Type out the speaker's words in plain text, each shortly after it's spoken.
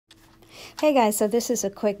Hey guys, so this is a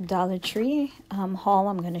quick Dollar Tree haul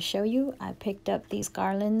I'm going to show you. I picked up these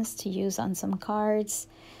garlands to use on some cards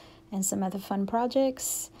and some other fun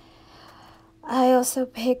projects. I also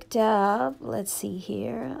picked up, let's see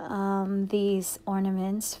here, these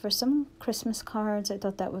ornaments for some Christmas cards. I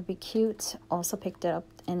thought that would be cute. Also picked it up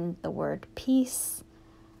in the word peace.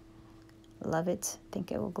 Love it.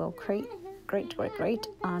 Think it will go great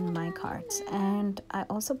on my cards. And I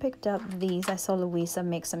also picked up these. I saw Louisa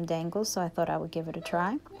make some dangles, so I thought I would give it a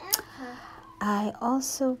try. I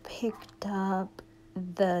also picked up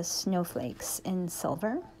the snowflakes in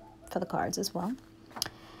silver for the cards as well.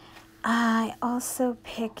 I also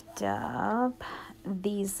picked up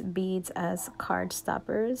these beads as card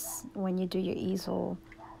stoppers when you do your easel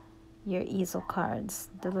cards,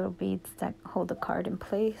 the little beads that hold the card in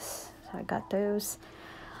place. So I got those.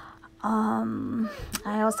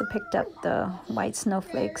 I also picked up the white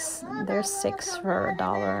snowflakes. They're $6 for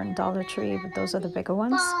 $1 in Dollar Tree, but those are the bigger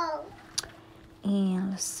ones. And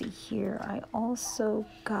let's see here, I also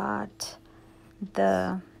got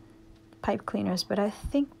the pipe cleaners, but I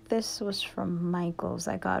think this was from Michaels.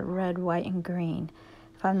 I got red, white, and green,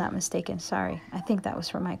 if I'm not mistaken. Sorry, I think that was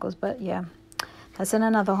from Michaels, but yeah, that's in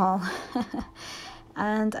another haul.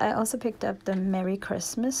 And I also picked up the Merry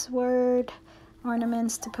Christmas word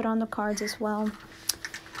ornaments to put on the cards as well.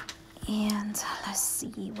 And let's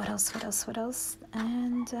see, what else?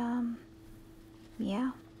 And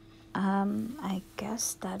yeah, I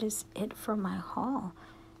guess that is it for my haul.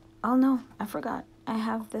 Oh no, I forgot. I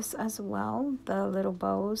have this as well, the little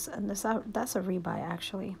bows, and that's a rebuy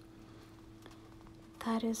actually.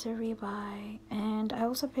 That is a rebuy. And I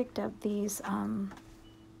also picked up these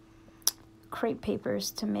crepe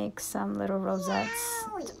papers to make some little rosettes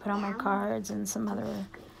to put on my cards and some other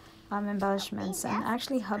embellishments. And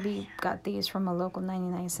actually hubby got these from a local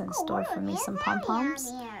 99-cent store for me, some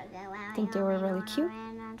pom-poms. I think they were really cute.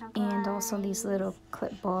 And also these little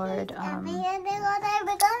clipboard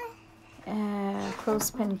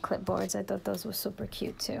clothespin clipboards. I thought those were super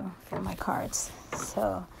cute too for my cards.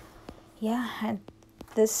 So yeah, and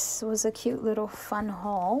this was a cute little fun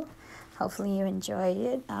haul. Hopefully you enjoyed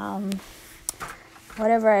it.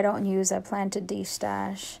 Whatever I don't use, I plan to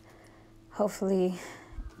de-stash. Hopefully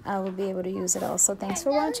I will be able to use it also. Thanks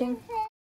for watching.